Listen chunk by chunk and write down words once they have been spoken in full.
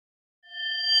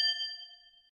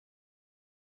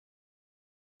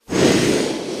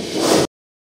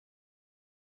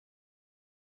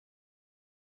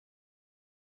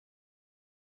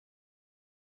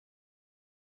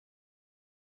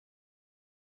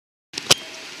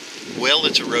Well,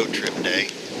 it's a road trip day.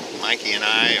 Mikey and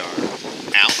I are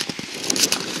out.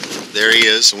 There he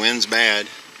is. The wind's bad.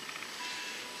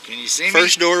 Can you see me?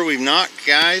 First door we've knocked,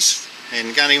 guys,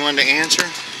 and got anyone to answer?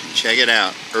 Check it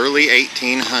out. Early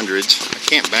 1800s. I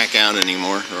can't back out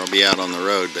anymore or I'll be out on the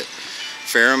road, but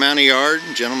fair amount of yard.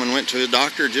 Gentleman went to a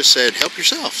doctor, just said, help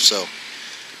yourself. So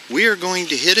we are going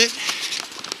to hit it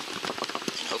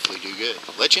and hopefully do good.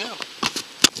 Let you know.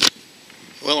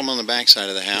 Well, I'm on the back side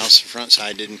of the house. The front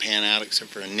side didn't pan out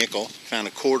except for a nickel. Found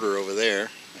a quarter over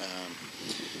there.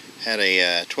 Had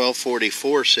a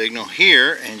 1244 signal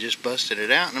here and just busted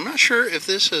it out. And I'm not sure if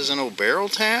this is an old barrel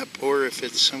tap or if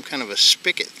it's some kind of a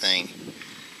spigot thing.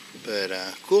 But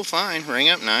cool find, rang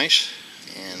up nice.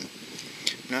 And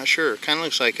I'm not sure. Kind of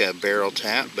looks like a barrel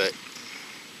tap, but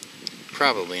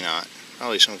probably not.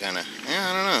 Probably some kind of,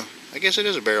 I don't know. I guess it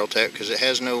is a barrel tap because it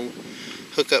has no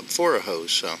hookup for a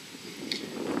hose. So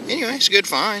anyway, it's a good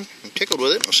find. I'm tickled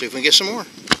with it. We'll see if we can get some more.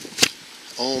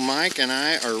 Old Mike and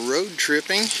I are road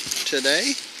tripping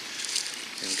today.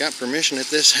 We've got permission at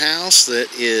this house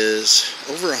that is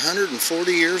over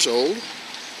 140 years old.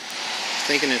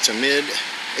 Thinking it's a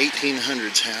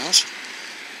mid-1800s house.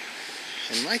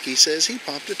 And Mikey says he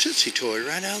popped a Tootsie toy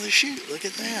right out of the chute. Look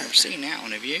at that. I've never seen that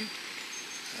one, have you?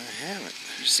 I haven't.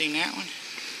 You seen that one?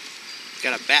 It's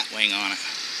got a bat wing on it.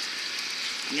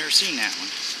 I've never seen that one.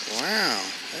 Wow,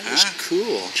 that is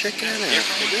cool. Check that out.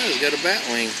 It does. Got a bat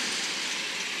wing.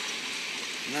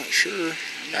 I'm not sure.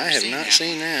 I have not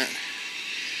seen that.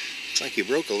 Looks like you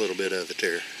broke a little bit of it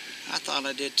there. I thought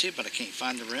I did too, but I can't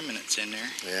find the remnants in there.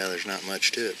 Yeah, there's not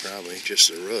much to it probably, just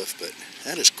the roof, but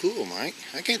that is cool, Mike.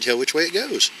 I can't tell which way it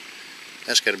goes.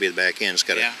 That's got to be the back end. It's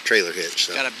got a trailer hitch.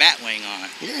 So. It's got a bat wing on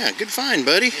it. Yeah, good find,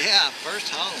 buddy. Yeah, first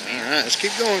haul, man. All right, let's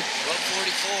keep going.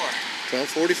 1244.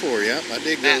 1244, yep, I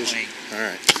dig bat those. Wing. All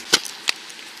right.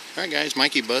 All right, guys,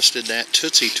 Mikey busted that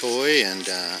Tootsie toy, and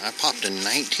I popped a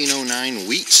 1909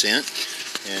 wheat scent.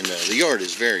 And the yard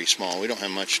is very small. We don't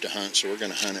have much to hunt, so we're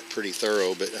going to hunt it pretty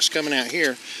thorough. But it's coming out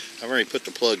here. I've already put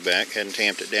the plug back. Hadn't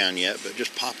tamped it down yet, but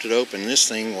just popped it open. This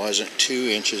thing wasn't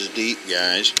 2 inches deep,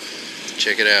 guys.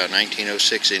 Check it out,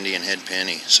 1906 Indian head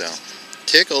penny. So,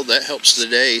 tickled. That helps the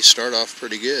day start off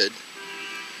pretty good.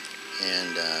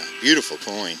 And beautiful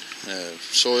coin.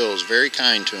 Soil is very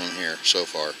kind to him here so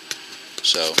far.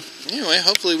 So, anyway,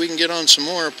 hopefully we can get on some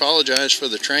more. Apologize for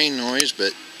the train noise,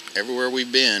 but everywhere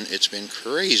we've been, it's been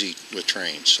crazy with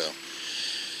trains. So,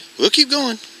 we'll keep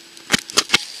going.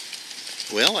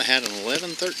 Well, I had an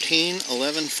 1113,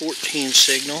 1114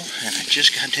 signal, and I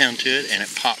just got down to it, and it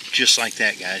popped just like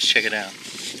that, guys. Check it out.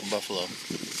 A buffalo.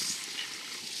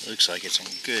 Looks like it's in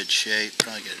good shape.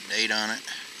 Probably got a date on it.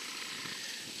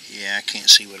 Yeah, I can't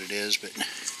see what it is, but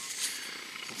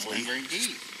hopefully. Very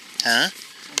deep. Huh?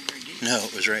 Very deep. No,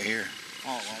 it was right here.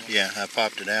 Oh, well, yeah, I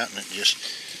popped it out, and it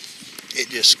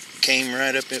just came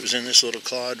right up. It was in this little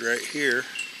clod right here.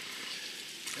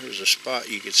 There was a spot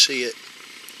you could see it.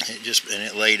 And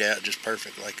it laid out just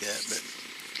perfect like that. But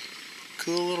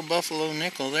cool little buffalo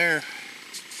nickel there.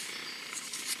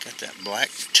 Got that black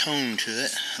tone to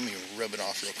it. Let me rub it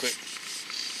off real quick.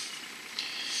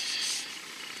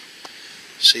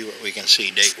 See what we can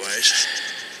see date-wise.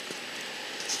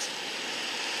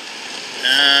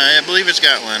 I believe it's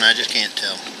got one. I just can't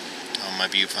tell on my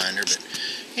viewfinder. But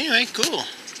anyway, cool.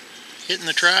 Hitting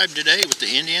the tribe today with the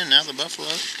Indian, now the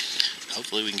buffalo.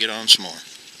 Hopefully we can get on some more.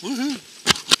 Woohoo!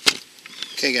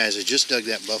 Okay, guys, I just dug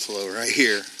that buffalo right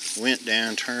here. Went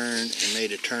down, turned, and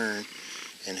made a turn,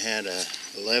 and had a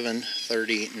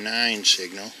 1139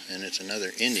 signal, and it's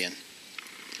another Indian.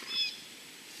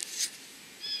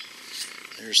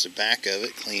 There's the back of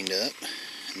it cleaned up,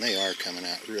 and they are coming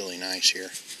out really nice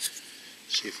here.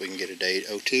 See if we can get a date.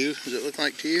 02, does it look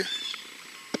like to you?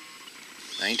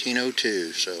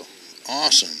 1902, so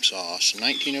awesome sauce.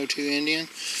 1902 Indian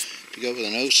to go with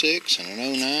an 06 and an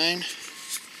 09.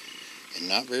 And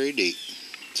not very deep.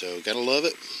 So gotta love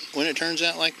it when it turns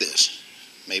out like this.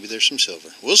 Maybe there's some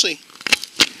silver. We'll see.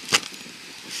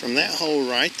 From that hole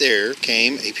right there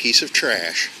came a piece of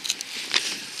trash.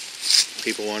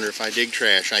 People wonder if I dig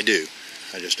trash. I do.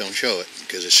 I just don't show it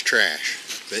because it's trash.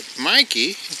 But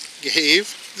Mikey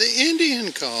gave the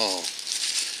Indian call.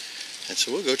 And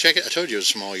so we'll go check it. I told you it was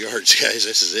small yards, guys.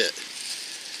 This is it.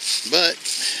 But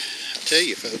I'll tell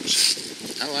you,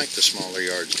 folks, I like the smaller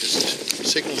yards because the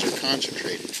signals are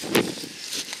concentrated.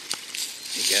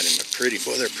 You got him a pretty,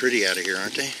 boy, they're pretty out of here,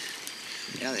 aren't they?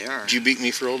 Yeah, they are. Did you beat me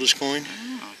for oldest coin?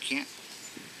 Oh, I can't.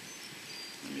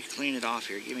 Let me clean it off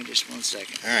here. Give me just 1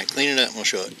 second. All right, clean it up and we'll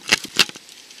show it.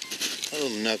 A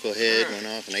little knucklehead went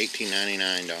off in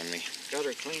 1899 on me. Got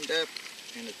her cleaned up,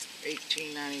 and it's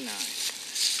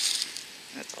 $18.99.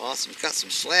 That's awesome. It's got some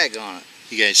swag on it.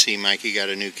 You guys see Mikey got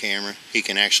a new camera. He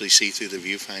can actually see through the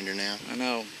viewfinder now. I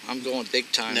know. I'm going big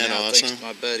time Isn't that now. awesome? Thanks to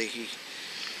my buddy.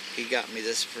 He got me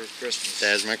this for Christmas.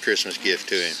 That's my Christmas gift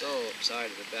to him. So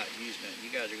excited about using it. You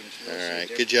guys are going to see. All right,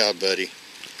 good job, buddy.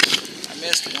 I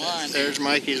missed one. There's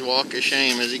Mikey's walk of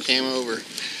shame as he came over.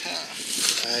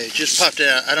 I just popped it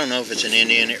out. I don't know if it's an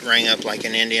Indian. It rang up like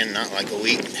an Indian, not like a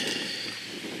wheat.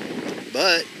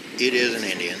 But it is an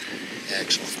Indian.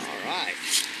 Excellent. All right.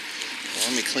 Well,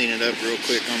 let me clean it up real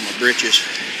quick on my britches.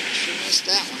 Should have missed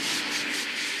that one.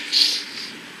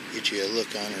 Get you a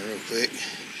look on it real quick.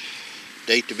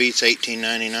 Date to beat's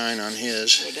 1899 on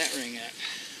his. What'd that ring at?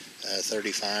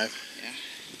 35. Yeah.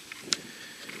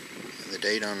 And the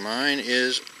date on mine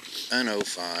is an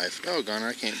 05. Doggone,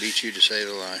 I can't beat you to save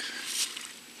a life.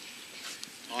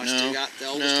 Oh, I still got the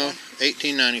oldest one?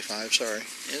 1895, sorry.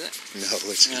 Is it?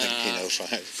 No, it's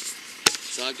 1905.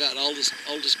 So I got oldest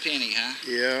penny, huh?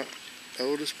 Yeah,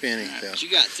 oldest penny. Right, Yeah. but you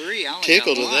got 3. I only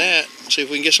Tickled got with 1. that. See if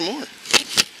we can get some more.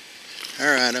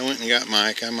 Alright, I went and got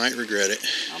Mike. I might regret it.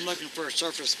 I'm looking for a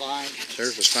surface find.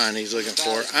 Surface find he's looking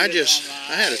for. I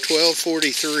I had a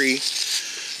 1243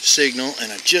 signal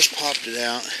and I just popped it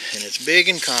out and it's big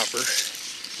in copper.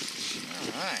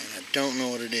 Alright. And I don't know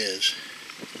what it is.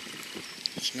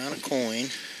 It's not a coin.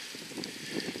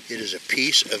 It is a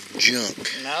piece of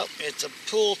junk. Nope, it's a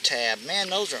pull tab. Man,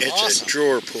 those are awesome. It's a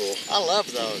drawer pull. I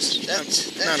love those.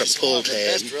 That's not a pull one of the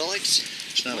tab. best relics.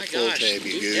 It's not My a pull gosh, tab,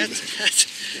 you dude,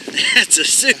 goob. That's a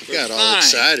super Got all find.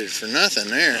 excited for nothing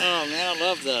there. Oh man, I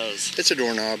love those. It's a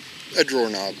doorknob, a drawer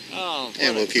knob. Oh,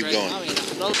 And we'll keep going. I mean,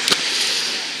 those...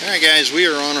 Alright guys, we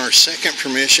are on our second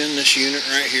permission. This unit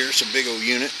right here, it's a big old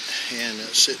unit and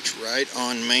it sits right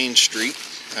on Main Street.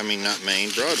 I mean not Main,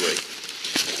 Broadway.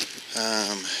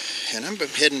 And I'm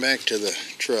heading back to the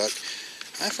truck.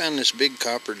 I found this big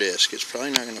copper disc. It's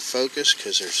probably not going to focus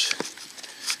because there's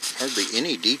hardly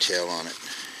any detail on it.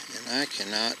 And I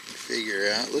cannot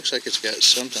figure out. Looks like it's got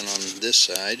something on this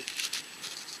side.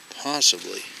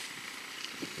 Possibly.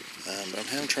 But I'm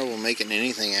having trouble making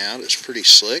anything out. It's pretty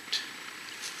slicked.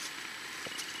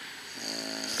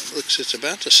 Looks, it's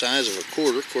about the size of a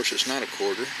quarter. Of course, it's not a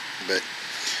quarter. But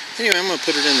anyway, I'm going to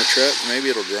put it in the truck. Maybe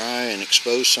it'll dry and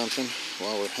expose something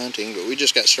while we're hunting. But we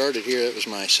just got started here. That was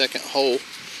my second hole.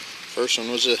 First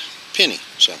one was a penny.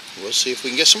 So we'll see if we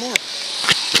can get some more.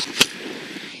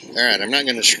 Alright, I'm not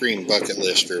going to scream bucket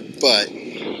lister, but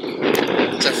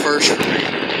it's a first for me.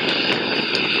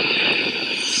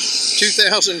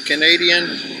 2000 Canadian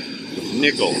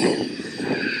nickel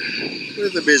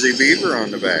with a busy beaver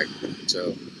on the back.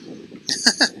 So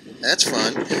that's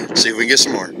fun. Let's see if we can get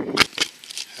some more.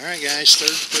 Alright guys,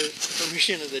 third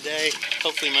permission of the day.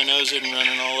 Hopefully my nose isn't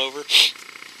running all over.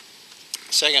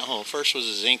 Second hole. First was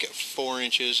a zinc at 4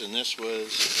 inches, and this was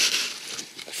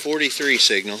a 43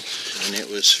 signal, and it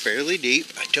was fairly deep.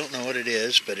 I don't know what it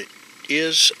is, but it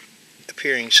is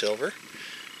appearing silver.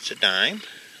 It's a dime.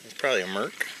 It's probably a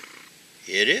Merc.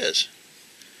 It is.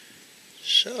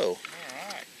 So,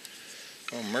 Alright.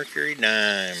 a Mercury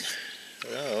dime.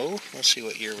 Oh, let's see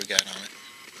what year we got on it.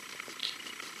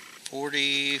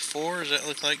 44, does that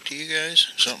look like to you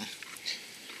guys? Something.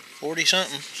 40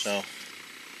 something, so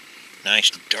nice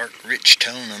dark rich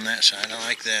tone on that side. I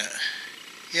like that.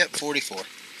 Yep, 44.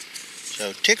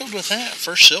 So tickled with that.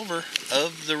 First silver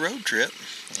of the road trip.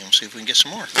 And we'll see if we can get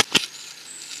some more.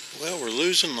 Well, we're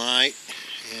losing light,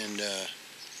 and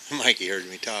Mikey heard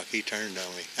me talk. He turned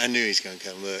on me. I knew he's going to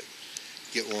come look,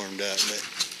 get warmed up. But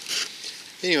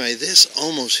anyway, this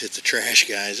almost hit the trash,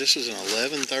 guys. This was an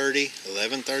 11:30,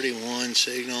 11:31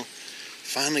 signal.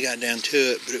 Finally got down to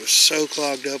it, but it was so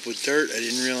clogged up with dirt, I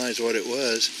didn't realize what it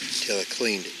was until I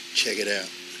cleaned it. Check it out.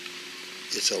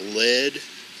 It's a lead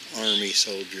Army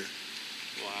soldier.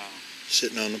 Wow.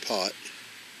 Sitting on the pot,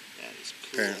 That is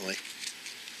cool. apparently.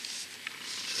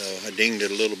 So I dinged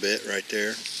it a little bit right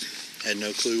there. Had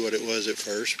no clue what it was at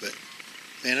first, but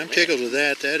man, I'm tickled with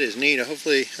that. That is neat.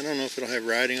 Hopefully, I don't know if it'll have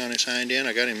writing on its hind end.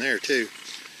 I got him there too.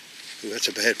 Ooh, that's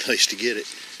a bad place to get it.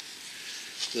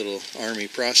 Little Army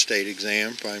prostate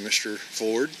exam by Mr.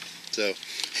 Ford. So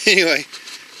anyway,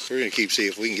 we're going to keep seeing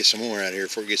if we can get some more out here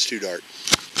before it gets too dark.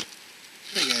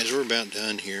 Hey guys, we're about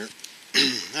done here.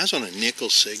 I was on a nickel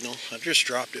signal. I just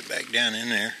dropped it back down in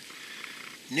there.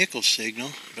 Nickel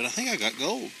signal, but I think I got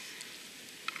gold.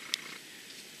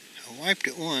 I wiped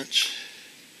it once.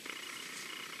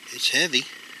 It's heavy.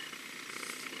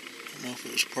 I don't know if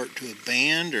it was part to a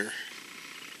band or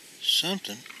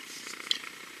something.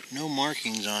 No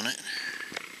markings on it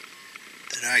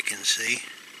that I can see.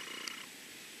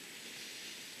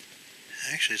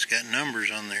 Actually, it's got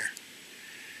numbers on there.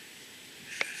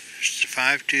 It's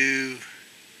 52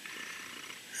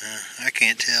 I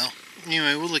can't tell.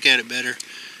 Anyway, we'll look at it better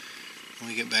when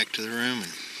we get back to the room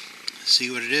and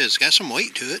see what it is. It's got some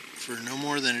weight to it for no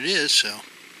more than it is, so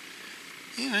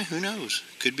anyway, who knows?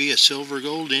 Could be a silver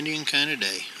gold Indian kind of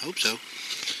day. Hope so.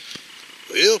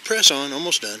 We'll press on.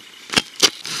 Almost done.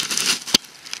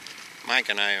 Mike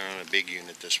and I are on a big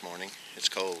unit this morning. It's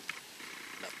cold,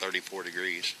 about 34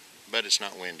 degrees, but it's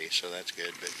not windy, so that's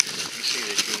good. But you see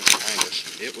this unit behind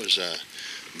us? It was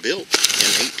built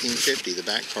in 1850. The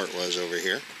back part was over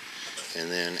here,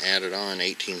 and then added on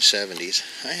 1870s.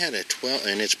 I had a 12,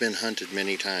 and it's been hunted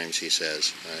many times, he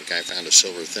says. A guy found a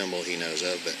silver thimble he knows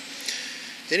of, but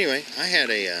anyway, I had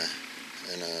an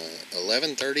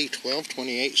 1130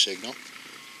 1228 signal,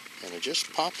 and I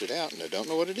just popped it out, and I don't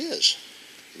know what it is.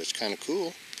 But it's kind of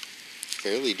cool.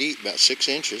 Fairly deep, about 6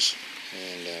 inches,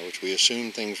 and which we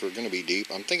assumed things were going to be deep.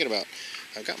 I'm thinking about,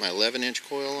 I've got my 11-inch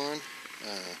coil on.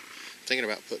 Thinking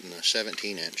about putting a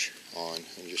 17-inch on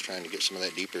and just trying to get some of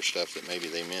that deeper stuff that maybe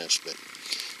they missed. But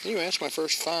anyway, that's my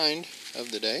first find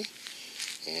of the day,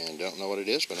 and don't know what it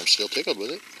is, but I'm still tickled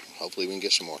with it. Hopefully we can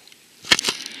get some more.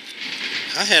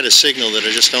 I had a signal that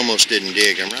I just almost didn't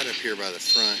dig. I'm right up here by the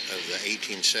front of the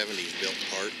 1870s built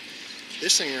part.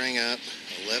 This thing rang up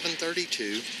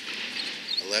 1132,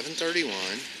 1131,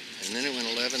 and then it went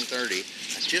 1130.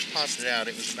 I just popped it out.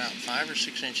 It was about 5 or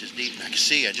 6 inches deep, and I can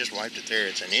see I just wiped it there.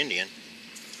 It's an Indian.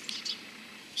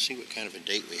 Let's see what kind of a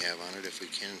date we have on it, if we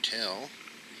can tell.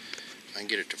 If I can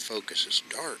get it to focus. It's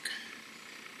dark.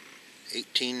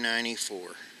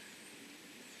 1894.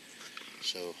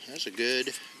 So that's a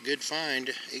good find.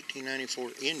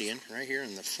 1894 Indian right here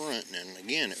in the front. And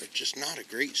again, it was just not a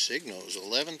great signal. It was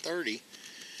 1130.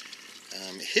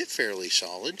 It hit fairly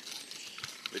solid,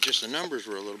 but just the numbers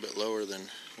were a little bit lower than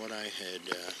what I had,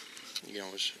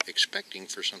 was expecting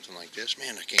for something like this.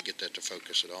 Man, I can't get that to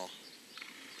focus at all.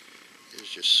 It was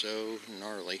just so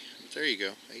gnarly. But there you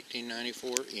go,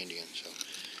 1894 Indian. So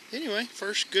anyway,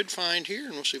 first good find here,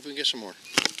 and we'll see if we can get some more.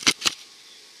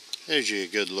 There's you a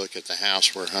good look at the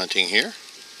house we're hunting here.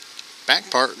 Back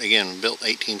part, again, built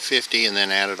 1850 and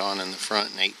then added on in the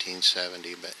front in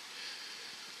 1870, but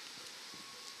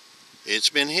it's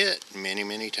been hit many,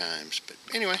 many times. But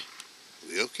anyway,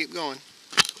 we'll keep going.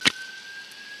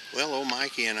 Well, old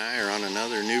Mikey and I are on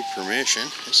another new permission.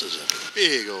 This is a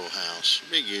big old house,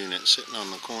 big unit sitting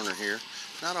on the corner here.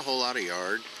 Not a whole lot of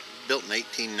yard. Built in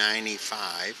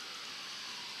 1895.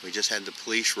 We just had the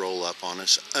police roll up on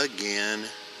us again.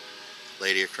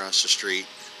 Lady across the street.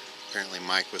 Apparently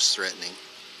Mike was threatening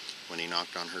when he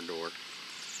knocked on her door.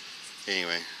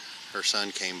 Anyway, her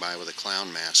son came by with a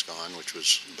clown mask on, which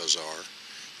was bizarre.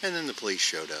 And then the police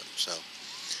showed up. So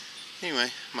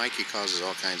anyway, Mikey causes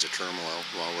all kinds of turmoil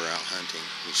while we're out hunting.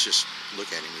 He's just,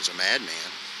 look at him, he's a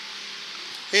madman.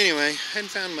 Anyway, hadn't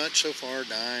found much so far.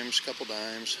 Dimes, couple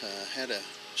dimes. Had a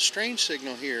strange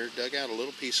signal here. Dug out a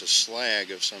little piece of slag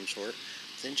of some sort.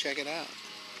 Then check it out.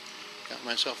 Got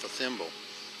myself a thimble.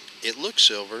 It looks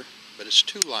silver, but it's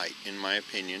too light, in my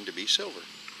opinion, to be silver.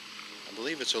 I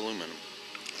believe it's aluminum.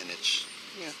 And it's,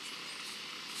 yeah,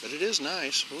 but it is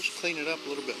nice. We'll just clean it up a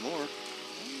little bit more.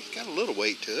 It's got a little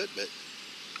weight to it, but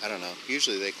I don't know.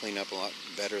 Usually they clean up a lot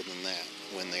better than that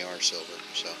when they are silver.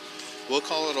 So we'll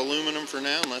call it aluminum for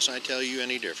now, unless I tell you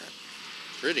any different.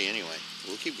 Pretty anyway.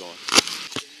 We'll keep going.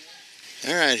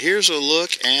 Alright, here's a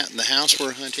look at the house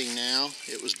we're hunting now.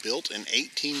 It was built in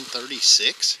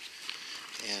 1836,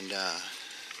 and the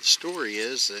story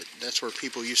is that that's where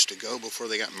people used to go before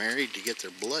they got married to get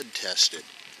their blood tested.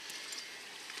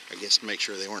 I guess to make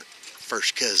sure they weren't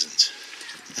first cousins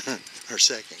or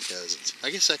second cousins. I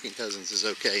guess second cousins is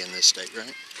okay in this state,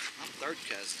 right? I'm third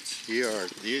cousins. You're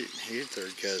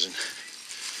third cousin.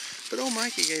 But old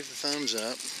Mikey gave the thumbs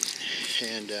up,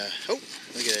 and oh,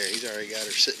 look at there, he's already got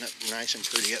her sitting up nice and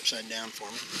pretty upside down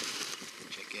for me.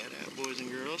 Check that out, boys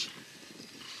and girls.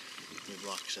 Let me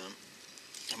block some.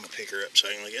 I'm gonna pick her up so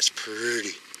I can look. That's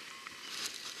pretty.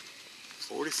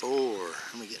 44.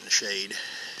 Let me get in the shade.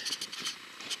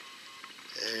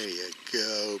 There you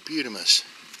go, beautimous.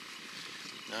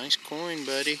 Nice coin,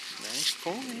 buddy. Nice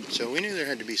coin. So we knew there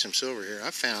had to be some silver here.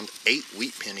 I found 8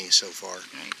 wheat pennies so far.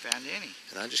 I ain't found any.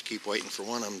 And I just keep waiting for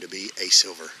one of them to be a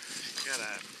silver. Got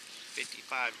a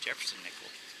 55 Jefferson nickel.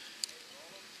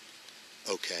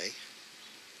 Okay.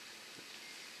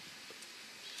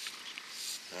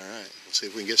 Alright, let's see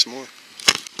if we can get some more.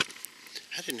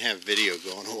 I didn't have video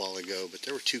going a while ago, but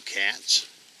there were 2 cats,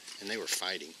 and they were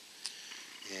fighting.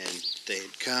 And they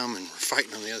had come and were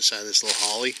fighting on the other side of this little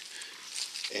holly,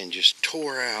 and just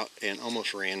tore out and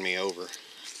almost ran me over.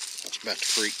 I was about to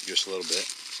freak just a little bit.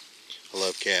 I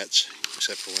love cats,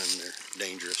 except for when they're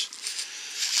dangerous.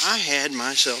 I had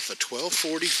myself a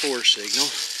 1244 signal,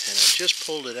 and I just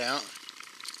pulled it out.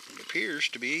 It appears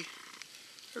to be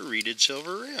a reeded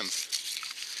silver rim.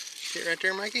 See it right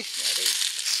there, Mikey? Yeah, I do.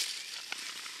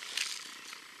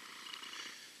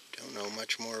 Don't know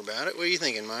much more about it. What are you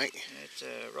thinking, Mike? It's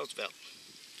a Roosevelt.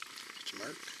 It's a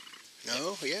Merc?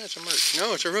 No, yeah, it's a Merc.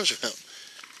 No, it's a Roosevelt.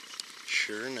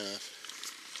 Sure enough.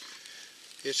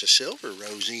 It's a silver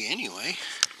rosy anyway.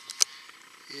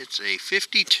 It's a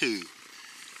 52.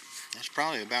 That's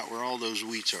probably about where all those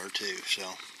wheats are too.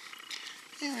 So,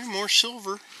 anyway, more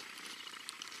silver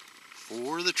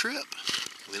for the trip.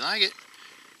 We like it.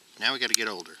 Now we got to get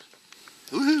older.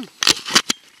 Woohoo!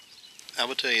 I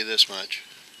will tell you this much.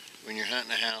 When you're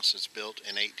hunting a house that's built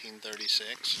in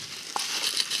 1836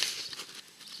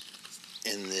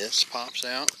 and this pops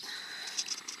out,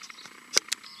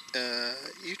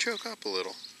 you choke up a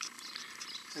little.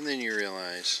 And then you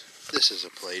realize this is a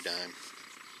play dime.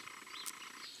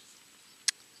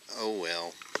 Oh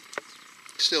well.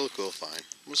 Still a cool find.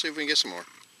 We'll see if we can get some more.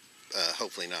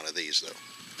 Hopefully not of these though.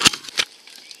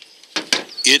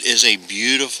 It is a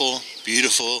beautiful,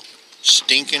 beautiful,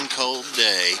 stinking cold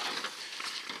day.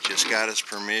 Just got his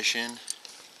permission.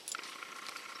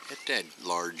 Hit that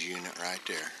large unit right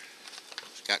there.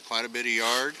 It's got quite a bit of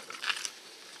yard.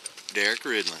 Derek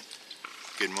Ridland.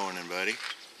 Good morning, buddy.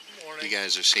 Good morning. You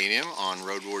guys have seen him on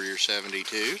Road Warrior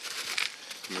 72.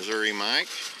 Missouri Mike.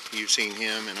 You've seen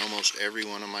him in almost every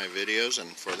one of my videos,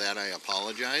 and for that I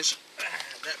apologize.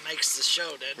 That makes the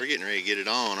show, doesn't it? We're getting ready to get it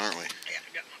on, aren't we? Yeah,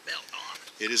 I got my belt on.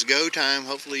 It is go time.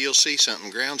 Hopefully you'll see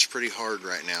something. Ground's pretty hard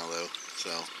right now, though,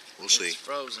 so we'll see. It's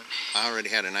frozen. I already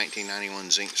had a 1991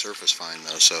 zinc surface find,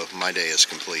 though, so my day is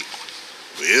complete.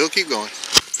 We'll keep going.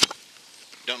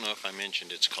 Don't know if I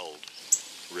mentioned it's cold.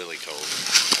 Really cold.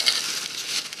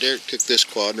 Derek took this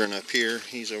quadrant up here.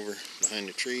 He's over behind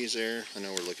the trees there. I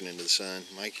know we're looking into the sun.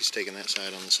 Mikey's taking that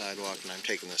side on the sidewalk, and I'm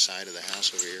taking the side of the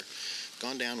house over here.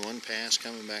 Gone down one pass,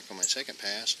 coming back on my second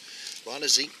pass. A lot of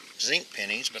zinc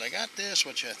pennies, but I got this,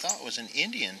 which I thought was an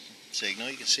Indian signal.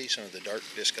 You can see some of the dark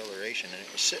discoloration, and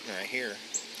it was sitting right here.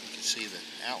 You can see the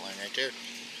outline right there.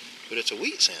 But it's a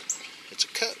wheat scent. It's a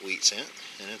cut wheat scent,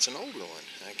 and it's an older one.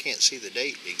 I can't see the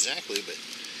date exactly, but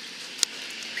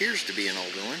appears to be an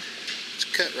older one. It's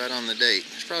cut right on the date.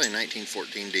 It's probably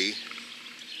 1914D.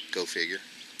 Go figure.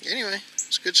 Anyway,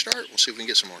 it's a good start. We'll see if we can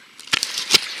get some more.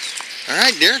 All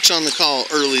right, Derek's on the call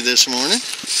early this morning.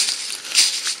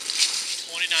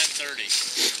 2930.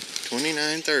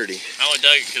 2930. I only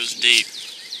dug it because it's deep.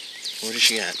 What does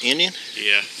she got? Indian?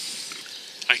 Yeah.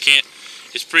 I can't.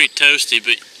 It's pretty toasty,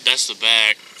 but that's the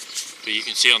back. But you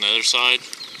can see on the other side.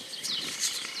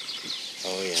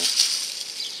 Oh, yeah.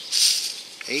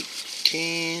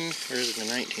 18, or is it the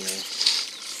 19?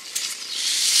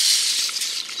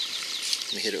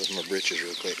 Let me hit it with my britches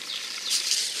real quick.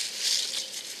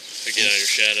 Get out of your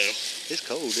shadow. It's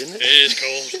cold, isn't it? It is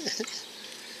cold.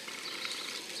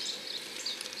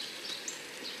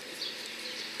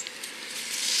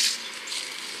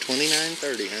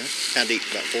 2930, huh? How deep?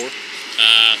 About 4? 5.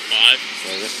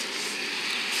 Was it?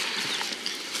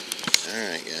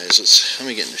 Alright, guys, let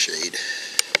me get in the shade.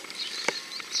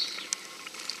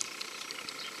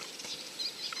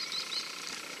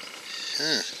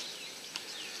 Huh.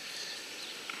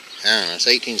 I don't know, it's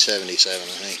 1877, I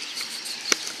think.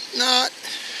 Not.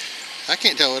 I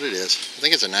can't tell what it is. I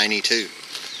think it's a 92.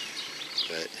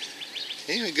 But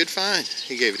anyway, good find.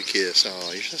 He gave it a kiss.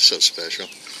 Oh, you're just so special.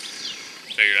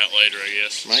 Figure it out later, I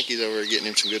guess. Mikey's over getting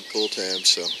him some good pull tabs,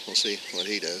 so we'll see what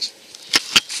he does.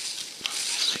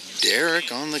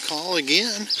 Derek on the call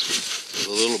again. With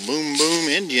a little boom boom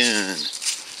engine.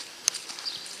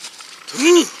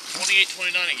 Whew.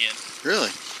 2829 again.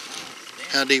 Really?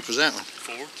 How deep was that one?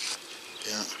 4.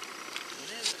 Yeah.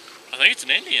 I think it's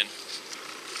an Indian.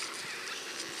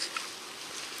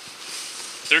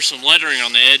 There's some lettering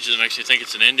on the edge that makes you think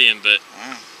it's an Indian, but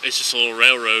it's just a little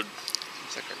railroad.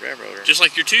 It's like a railroader. Just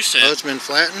like your 2 cent. Oh, it's been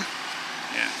flattened?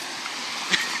 Yeah.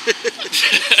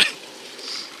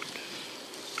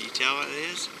 Can you tell what it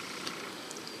is?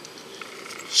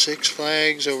 Six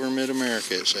Flags over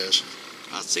Mid-America, it says.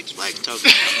 Well, Six Flags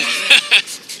token.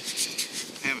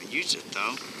 I haven't used it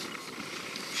though.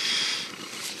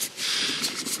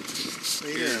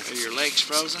 Yeah. Are your legs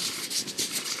frozen?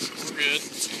 We're good.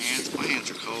 My hands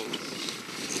are cold.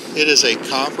 It is a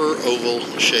copper oval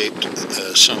shaped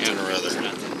something or other.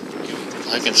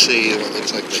 I can see what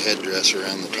looks like the headdress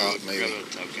around the top maybe.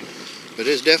 But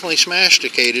it's definitely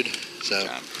smasticated, so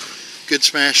good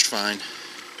smashed find.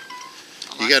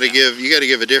 You got to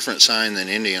give a different sign than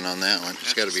Indian on that one.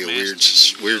 It's got to be a weird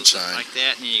sign. Like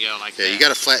that, and then you go like that. Yeah, you got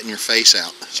to flatten your face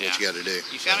out. That's what you got to do.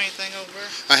 You found anything over there?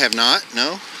 I have not.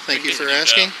 No. Thank you for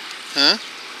asking. Huh?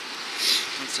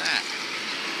 What's that?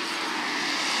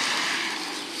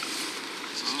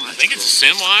 Oh, I think it's a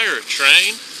semi or a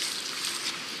train.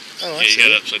 Oh, I yeah, see. you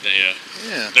got it upside down. Yeah.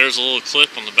 Yeah. There's a little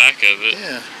clip on the back of it.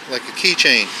 Yeah, like a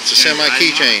keychain. It's a semi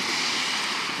keychain.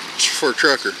 It's for a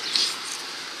trucker.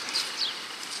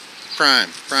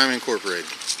 Prime Incorporated.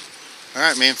 All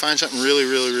right, man. Find something really,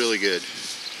 really, really good,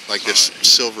 like this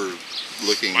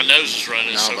silver-looking. My nose is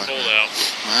running. It's so cold out.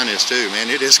 Mine is too, man.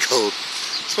 It is cold.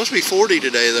 It's supposed to be 40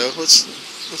 today, though.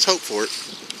 Let's hope for it.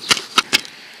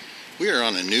 We are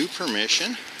on a new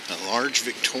permission, a large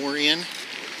Victorian.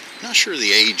 Not sure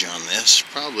the age on this.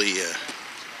 Probably,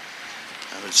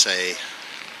 I would say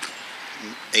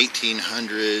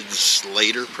 1800s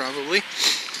later, probably.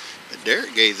 But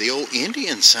Derek gave the old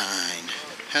Indian sign.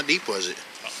 How deep was it?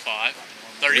 About 5.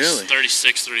 30, Really?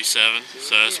 36, 37.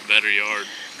 So that's a better yard.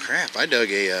 Crap! I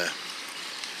dug a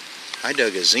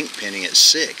zinc penny at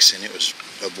 6, and it was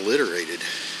obliterated.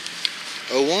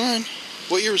 01.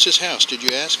 What year was this house? Did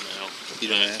you ask? No. You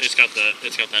didn't ask. It's got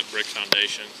that brick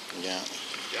foundation. Yeah.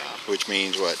 Which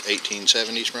means what?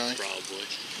 1870s, probably. Probably.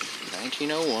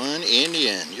 1901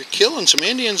 Indian. You're killing some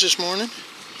Indians this morning.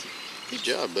 Good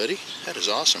job, buddy. That is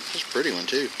awesome. That's a pretty one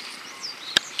too.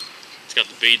 It's got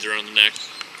the beads around the neck.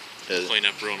 Does it? Clean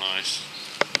up real nice.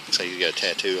 So you got a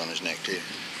tattoo on his neck too.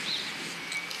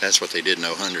 That's what they did in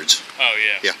 00s. Oh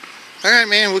yeah. Yeah. All right,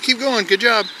 man. We'll keep going. Good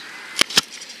job.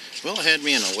 Well, it had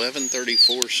me an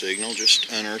 1134 signal. Just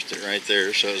unearthed it right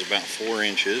there. So it was about 4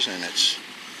 inches, and it's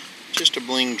just a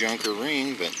bling junker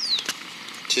ring, but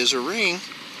 'tis a ring,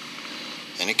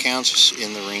 and it counts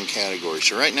in the ring category.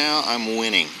 So right now I'm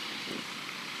winning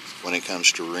when it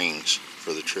comes to rings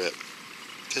for the trip,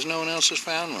 because no one else has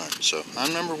found one. So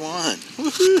I'm number 1.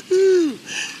 Woohoo!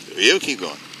 You'll keep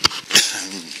going.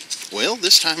 Well,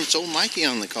 this time it's old Mikey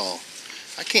on the call.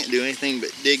 I can't do anything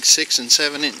but dig 6 and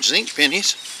 7 inch zinc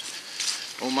pennies.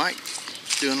 Old Mike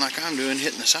doing like I'm doing,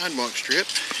 hitting the sidewalk strip.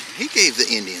 He gave the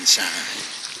Indian sign.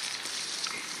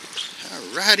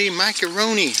 Alrighty,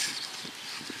 Macaroni.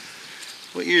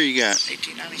 What year you got?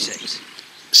 1896.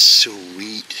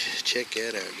 Sweet. Check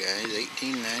that out, guys.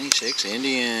 1896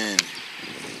 Indian.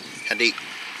 How deep?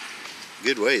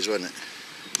 Good ways, wasn't it?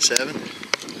 7?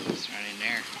 It's right in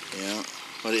there. Yeah.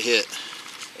 What'd it hit?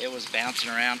 It was bouncing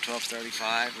around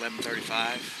 1235,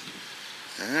 1135.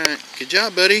 Alright. Good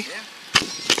job, buddy. Yeah.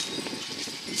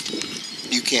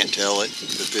 You can't tell it,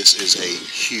 but this is a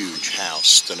huge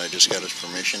house that I just got his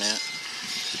permission at.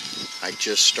 I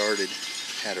just started,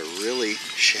 had a really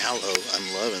shallow,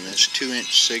 I'm loving this, 2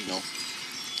 inch signal,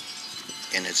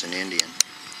 and it's an Indian,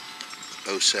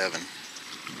 07.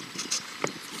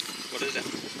 What is it?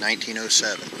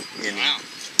 1907 Indian. Wow.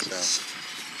 So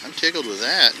I'm tickled with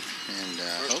that, and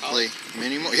hopefully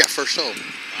many more. Yeah, first hole.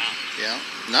 Wow. Yeah,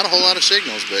 not a whole lot of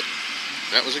signals, but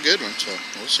that was a good one, so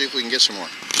we'll see if we can get some more.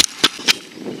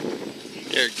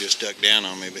 Derek just ducked down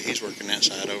on me, but he's working that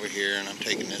side over here, and I'm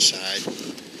taking this side.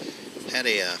 Had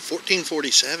a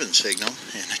 1447 signal,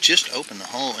 and I just opened the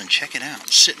hole, and check it out,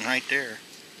 sitting right there.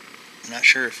 I'm not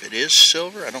sure if it is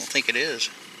silver. I don't think it is.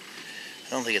 I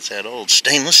don't think it's that old.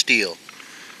 Stainless steel.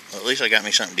 Well, at least I got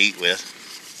me something to eat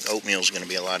with. Oatmeal's going to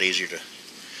be a lot easier to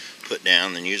put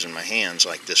down than using my hands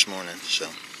like this morning. So,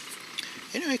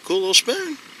 anyway, cool little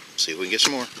spoon. See if we can get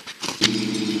some more.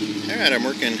 Alright, I'm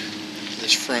working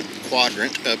this front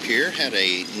quadrant up here. Had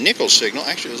a nickel signal.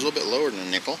 Actually, it was a little bit lower than a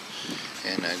nickel.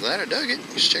 And glad I dug it.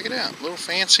 Just check it out. A little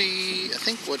fancy, I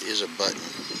think what is a button,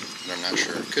 but I'm not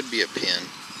sure. It could be a pin.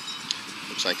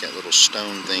 Looks like that little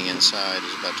stone thing inside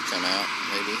is about to come out,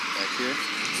 maybe, back here.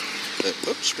 But,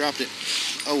 oops, dropped it.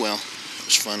 Oh well, it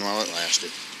was fun while it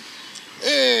lasted.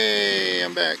 Hey,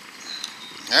 I'm back.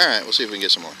 Alright, we'll see if we can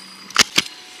get some more.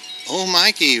 Oh,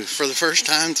 Mikey, for the first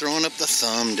time throwing up the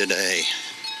thumb today.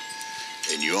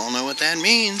 And you all know what that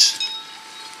means.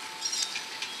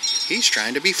 He's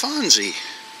trying to be Fonzie.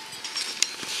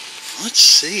 Let's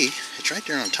see. It's right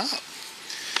there on top.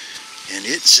 And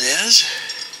it says,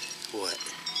 what?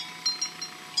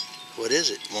 What is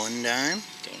it? 1 dime?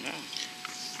 Don't know.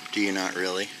 Do you not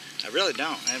really? I really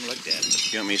don't. I haven't looked at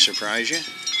it. You want me to surprise you?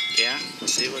 Yeah,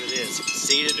 let's see what it is.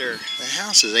 Seated or... The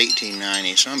house is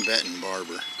 1890, so I'm betting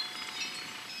Barber.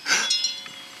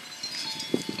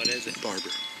 What is it?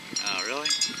 Barber. Oh, really?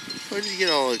 Where did you get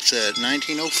all upset?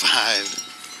 1905.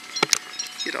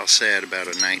 Get all sad about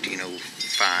a 1905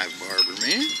 Barber,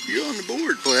 man. You're on the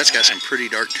board. Boy, that's got some pretty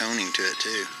dark toning to it,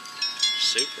 too.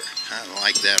 Super. I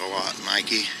like that a lot,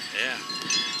 Mikey. Yeah.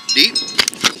 deep.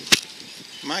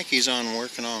 Mikey's on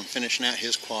working on finishing out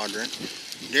his quadrant.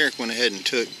 Derek went ahead and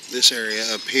took this area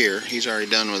up here. He's already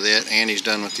done with it, and he's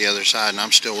done with the other side, and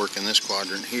I'm still working this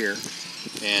quadrant here.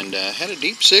 And had a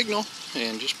deep signal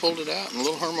and just pulled it out in a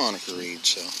little harmonica reed,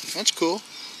 so that's cool.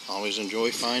 Always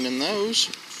enjoy finding those.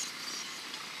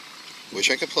 Wish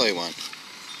I could play one.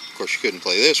 Of course, you couldn't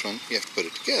play this one. You have to put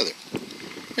it together.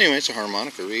 Anyway, it's a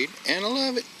harmonica reed, and I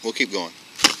love it. We'll keep going.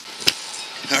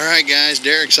 All right, guys,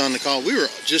 Derek's on the call. We were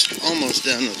just almost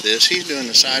done with this. He's doing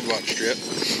the sidewalk strip.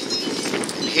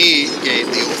 He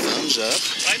gave the old thumbs up.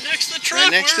 Right next to the truck.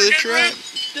 Right next to the truck.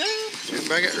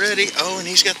 Everybody got ready. Oh, and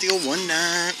he's got the old 1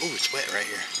 dime. Oh, it's wet right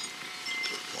here.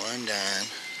 1 dime.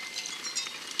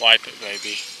 Wipe it,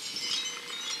 baby.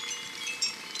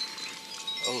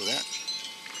 Oh, that.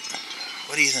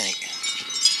 What do you think?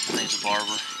 I think it's a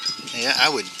barber. Yeah, I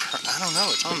don't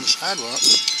know. It's on the sidewalk.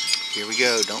 Here we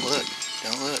go. Don't look.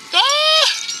 Don't look. Ah!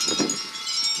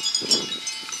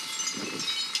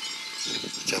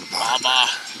 It's a barber. Baba.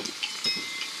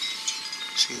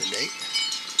 See the date?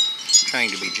 Trying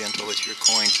to be gentle with your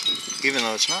coin, even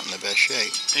though it's not in the best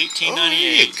shape. 1898. Oh,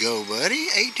 there you go, buddy.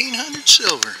 1800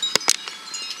 silver.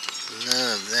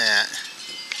 Love that.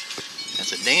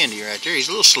 That's a dandy right there. He's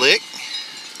a little slick,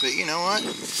 but you know what?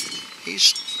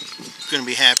 He's going to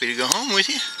be happy to go home with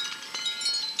you.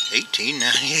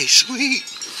 1898, sweet.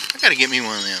 I got to get me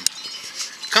one of them.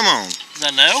 Come on. Is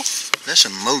that no? That's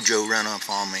some mojo run up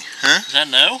on me, huh? Is that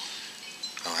no?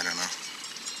 Oh, I don't know.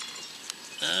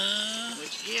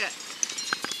 What'd you get?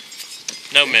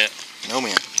 No mint. No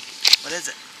man. What is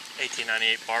it?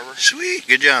 1898 barber. Sweet.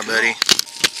 Good job, buddy.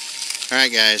 All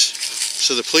right, guys.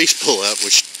 So the police pull up,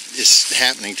 which is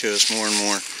happening to us more and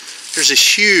more. There's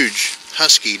this huge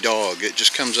husky dog. It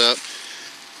just comes up,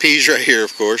 pees right here,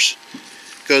 of course.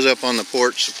 Goes up on the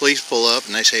porch. The police pull up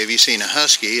and they say, "Have you seen a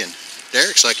husky?" And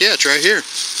Derek's like, "Yeah, it's right here."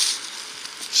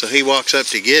 So he walks up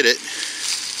to get it,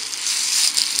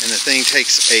 and the thing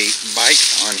takes a bite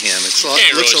on him.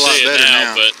 It looks a lot better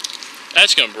now. But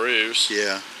that's gonna bruise.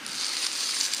 Yeah.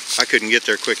 I couldn't get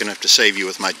there quick enough to save you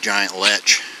with my giant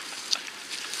lech.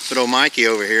 But old Mikey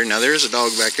over here, now there's a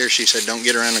dog back there. She said, "Don't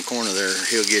get around the corner there, or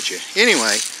he'll get you."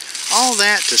 Anyway, all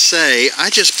that to say, I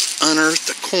just unearthed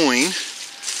a coin.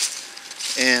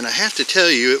 And I have to tell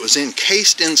you, it was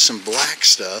encased in some black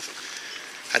stuff.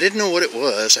 I didn't know what it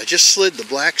was. I just slid the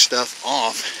black stuff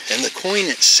off, and the coin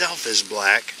itself is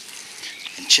black.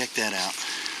 And check that out.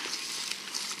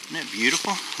 Isn't that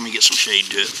beautiful? Let me get some shade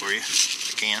to it for you,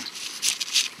 if I can.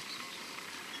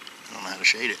 I don't know how to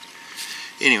shade it.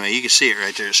 Anyway, you can see it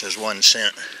right there. It says 1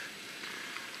 cent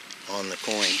on the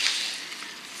coin.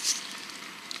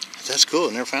 That's cool.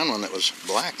 I never found one that was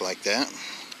black like that.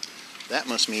 That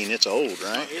must mean it's old,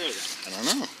 right? I don't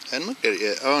know. I hadn't looked at it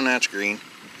yet. Oh, and that's green.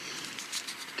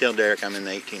 Tell Derek I'm in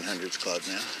the 1800s club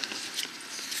now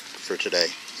for today.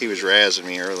 He was razzing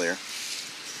me earlier.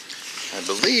 I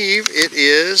believe it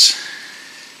is,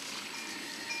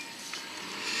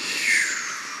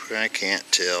 I can't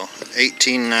tell,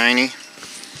 1890,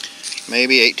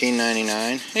 maybe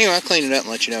 1899. Anyway, I'll clean it up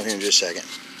and let you know here in just a second.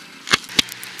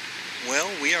 Well,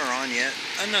 we are on yet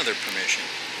another permission.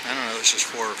 I don't know, this is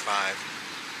 4 or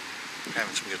 5.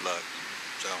 Having some good luck.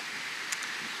 So,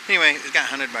 anyway, it got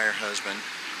hunted by her husband,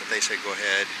 but they said go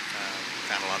ahead.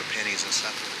 Found a lot of pennies and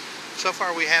stuff. So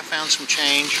far we have found some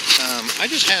change. I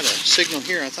just had a signal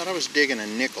here. I thought I was digging a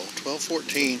nickel,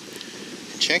 1214.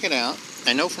 And check it out.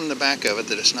 I know from the back of it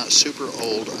that it's not super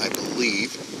old, I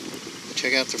believe.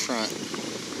 Check out the front.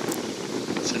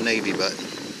 It's a Navy button.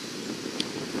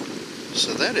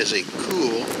 So that is a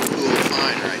cool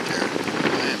find right there.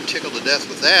 I am tickled to death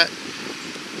with that.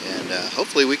 And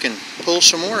hopefully we can pull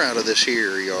some more out of this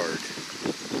here yard.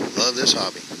 Love this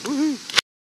hobby. Woohoo!